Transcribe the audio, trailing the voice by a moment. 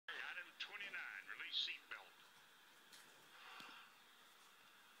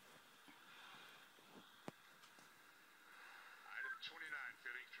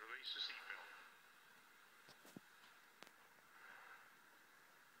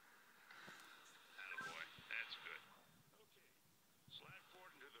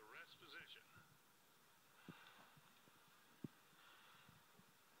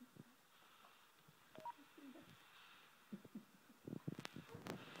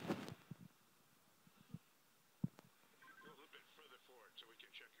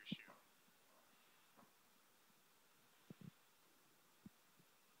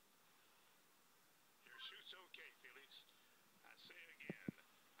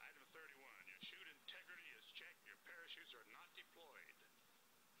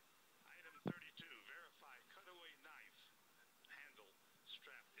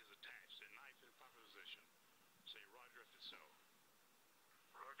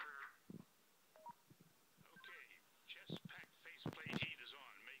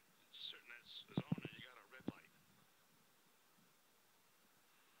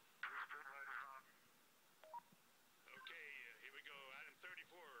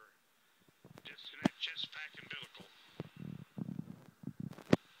Check umbilical.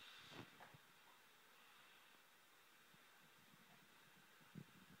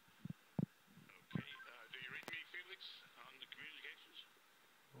 Okay, do you read me, Felix, on the communications?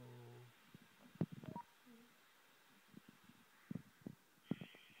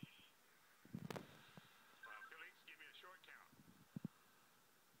 Felix, give me a short count.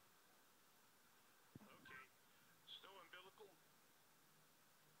 Okay, snow umbilical.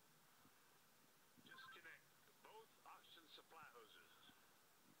 Disconnect both oxygen supply hoses.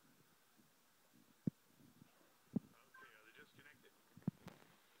 Okay, are they disconnected?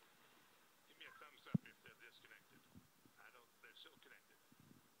 Give me a thumbs up if they're disconnected. They're still connected.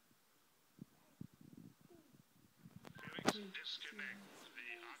 Felix, disconnect the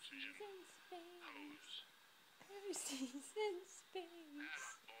oxygen hose. Heresies in space.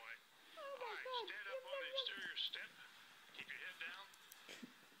 Atta boy. Oh All my right, God. stand up on the exterior step. Keep your head down.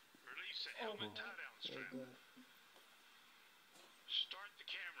 Release the helmet tie-down strap. Start the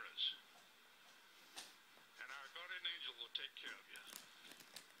cameras. And our guardian angel will take care of you.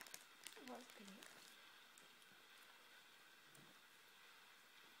 Working it.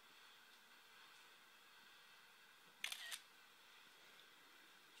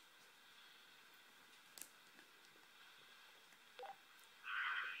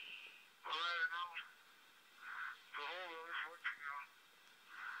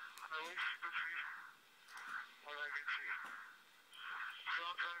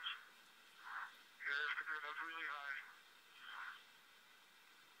 Sometimes your afternoon is really high.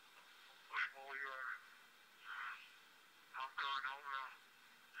 How small you are. I'm going home now.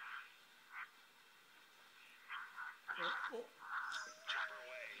 Jump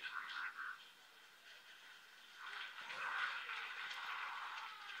away.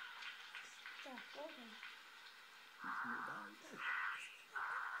 Stop walking.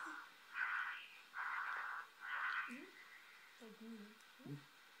 Mm-hmm.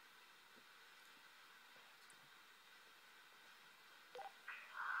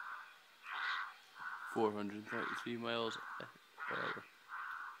 433 miles per hour.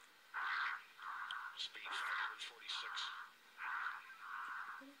 Speed 546.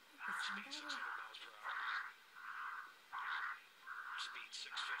 Speed 600 miles per hour. Speed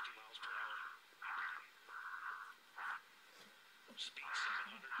 650 miles per hour. Speed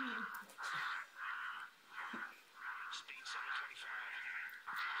 700. Speed 725.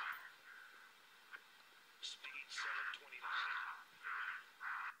 Speed 729.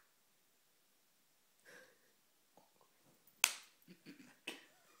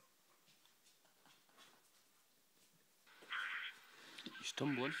 You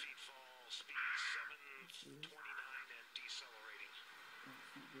stumbling? Feet fall, speed 729 and decelerating.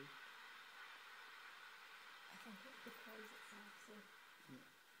 I think it's because it's actually.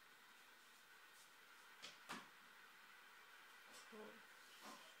 Cool.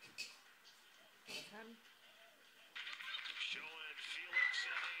 10. Showing Felix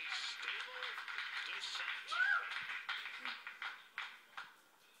in a stable descent.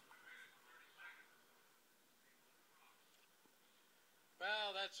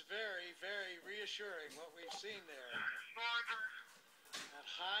 Well, that's very, very reassuring what we've seen there. That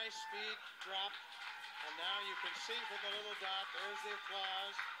high speed drop, and now you can see from the little dot, there's the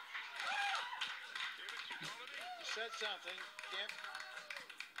applause. Felix, you calling me? You said something, Kent.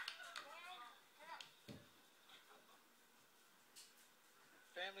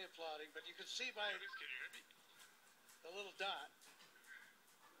 Family applauding, but you can see by Felix, can you hear me? the little dot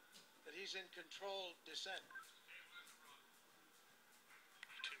that he's in controlled descent. 2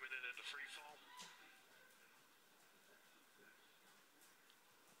 minutes into free fall.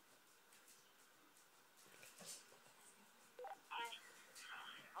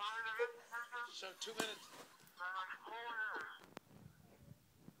 So 2 minutes.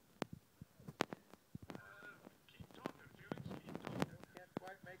 Keep talking, Felix. Keep talking. Can't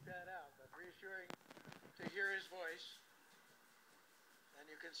quite make that out, but reassuring to hear his voice. And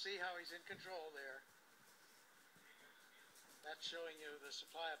you can see how he's in control there. That's showing you the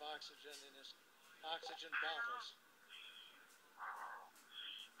supply of oxygen in his oxygen bottles.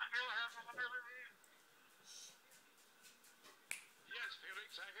 Yes,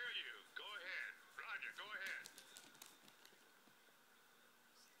 Felix, I hear you. Go ahead. Roger, go ahead.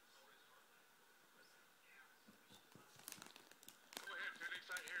 Go ahead, Felix,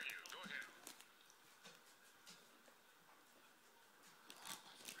 I hear you. Go ahead.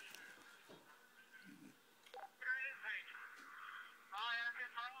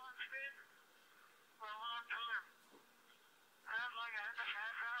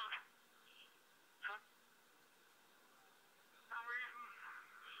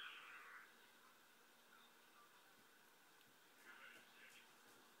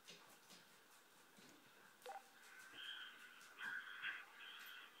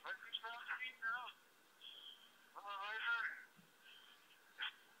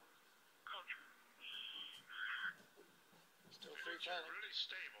 fallen. really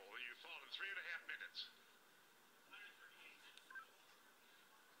stable. You've fallen 3.5 minutes.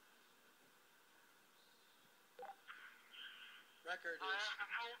 Record I is have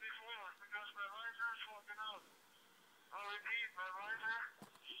been told before because my visor is fogging out. I'll repeat, my visor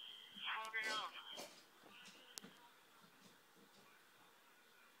is fogging out.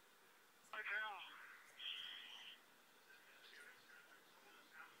 I tell.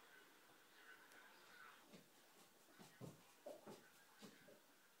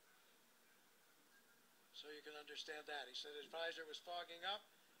 so you can understand that. He said his visor was fogging up,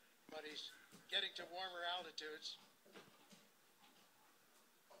 but he's getting to warmer altitudes.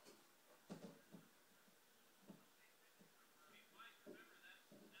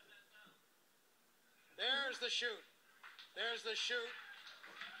 There's the chute. There's the chute.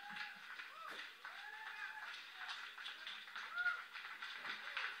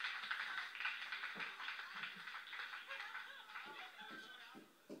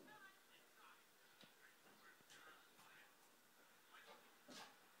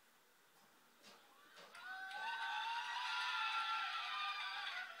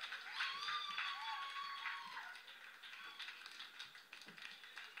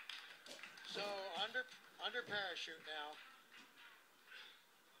 So under parachute now.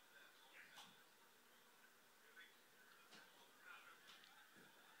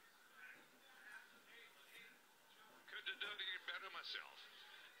 Could have done it better myself.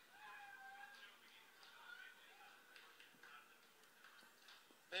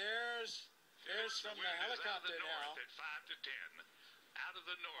 There's from the helicopter now. At 5 to 10. Out of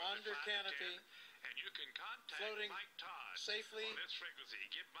the north Under at 5 canopy. to 10. And you can contact Floating Mike Todd safely. on this frequency.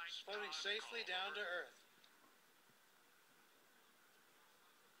 Give Mike Floating Todd safely a call. down to earth.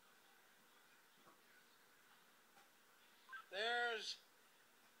 There's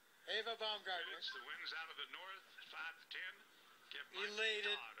Eva Baumgartner. It's the winds out of the north at 5 to 10. Give Mike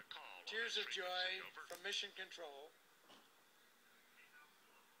Elated. Todd a call on Tears this of joy frequency. Over. from mission control.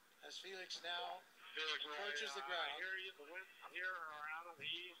 As Felix now approaches the ground. I hear you. The winds here are out of the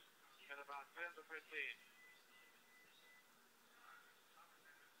east at about 10 to 15.